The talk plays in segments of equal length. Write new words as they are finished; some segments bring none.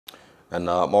And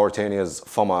Mauritania's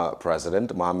former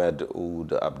president, Mohamed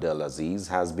Ould Abdel Aziz,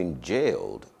 has been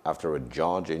jailed after a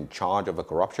judge in charge of a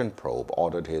corruption probe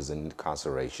ordered his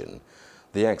incarceration.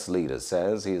 The ex-leader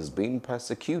says he is being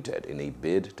persecuted in a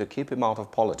bid to keep him out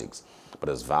of politics, but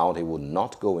has vowed he will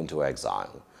not go into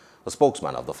exile. A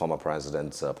spokesman of the former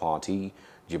president's party,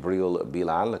 Jibril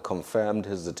Bilal, confirmed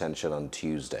his detention on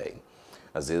Tuesday.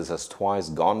 Aziz has twice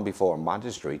gone before a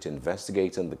magistrate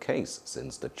investigating the case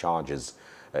since the charges,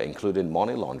 including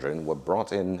money laundering, were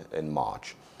brought in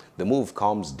March. The move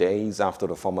comes days after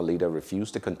the former leader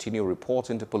refused to continue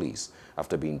reporting to police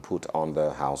after being put under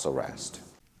house arrest.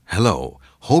 Hello,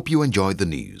 hope you enjoyed the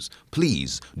news.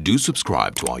 Please do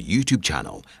subscribe to our YouTube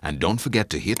channel and don't forget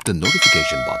to hit the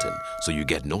notification button so you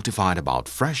get notified about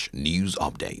fresh news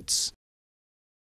updates.